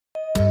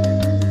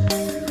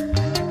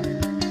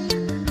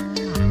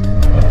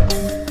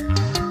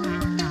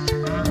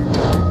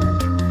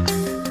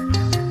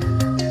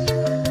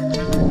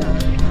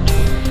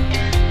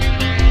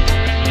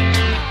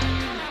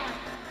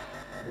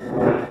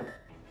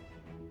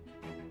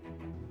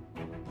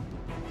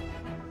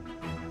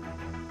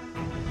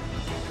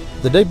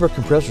The Daybrook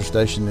Compressor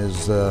Station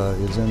is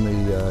in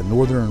the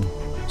northern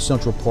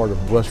central part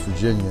of West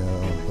Virginia.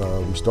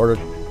 We started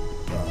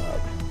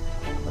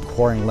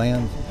acquiring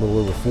land a little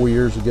over 4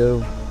 years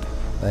ago,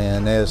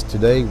 and as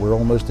today we're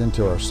almost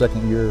into our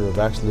second year of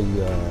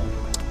actually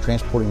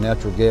transporting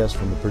natural gas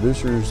from the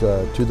producers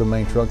to the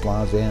main trunk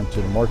lines and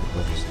to the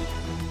marketplace.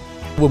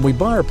 When we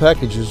buy our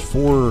packages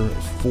for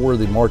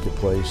the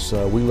marketplace,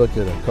 we look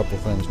at a couple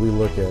of things. We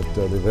look at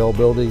the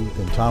availability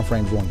and time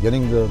frames on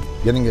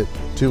getting it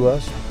to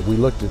us. We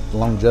looked at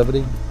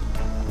longevity.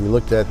 We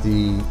looked at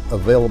the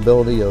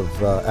availability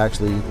of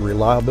actually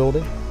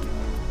reliability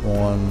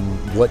on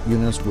what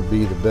units would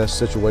be the best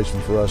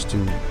situation for us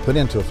to put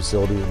into a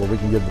facility where we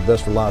can give the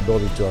best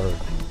reliability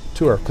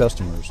to our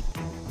customers.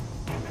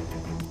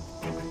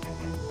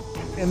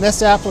 In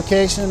this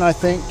application, I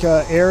think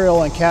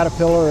Ariel and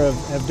Caterpillar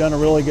have done a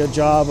really good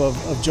job of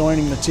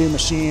joining the two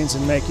machines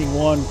and making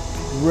one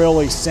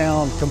really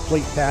sound,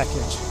 complete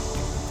package.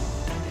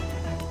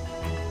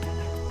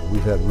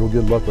 We've had real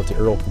good luck with the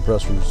Ariel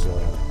compressors.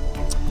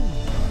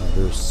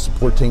 There's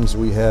support teams that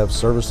we have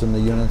servicing the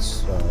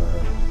units are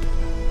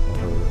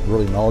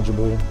really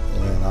knowledgeable,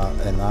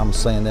 and I'm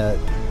saying that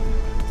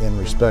in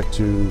respect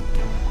to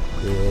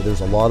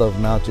there's a lot of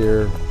them out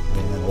there,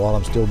 and a lot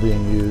of them still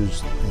being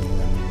used, and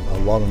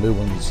a lot of new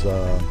ones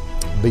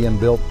being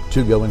built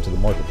to go into the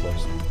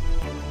marketplace.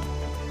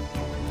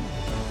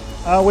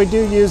 We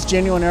do use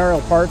genuine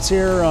Ariel parts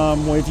here.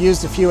 We've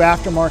used a few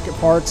aftermarket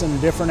parts in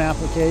different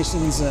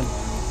applications, and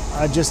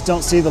I just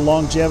don't see the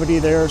longevity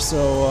there,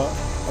 so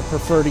I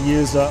prefer to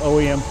use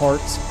OEM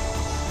parts.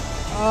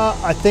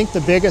 I think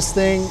the biggest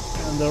thing,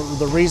 and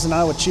the reason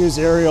I would choose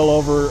Ariel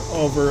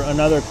over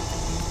another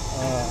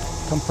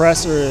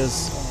compressor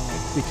is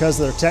because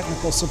of their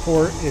technical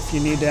support. If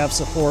you need to have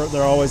support,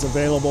 they're always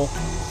available.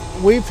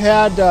 We've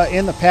had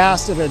in the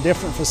past at a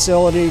different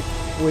facility,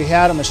 we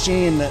had a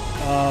machine that,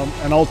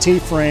 an old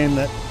T-frame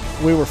that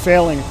we were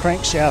failing a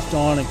crankshaft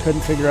on and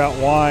couldn't figure out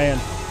why.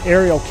 And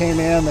Ariel came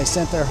in, they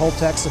sent their whole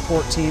tech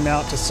support team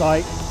out to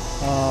site.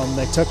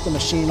 They took the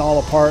machine all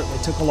apart,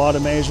 they took a lot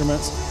of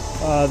measurements.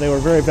 They were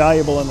very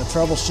valuable in the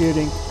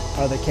troubleshooting.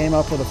 They came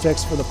up with a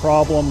fix for the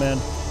problem,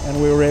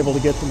 and we were able to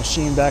get the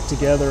machine back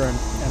together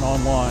and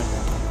online.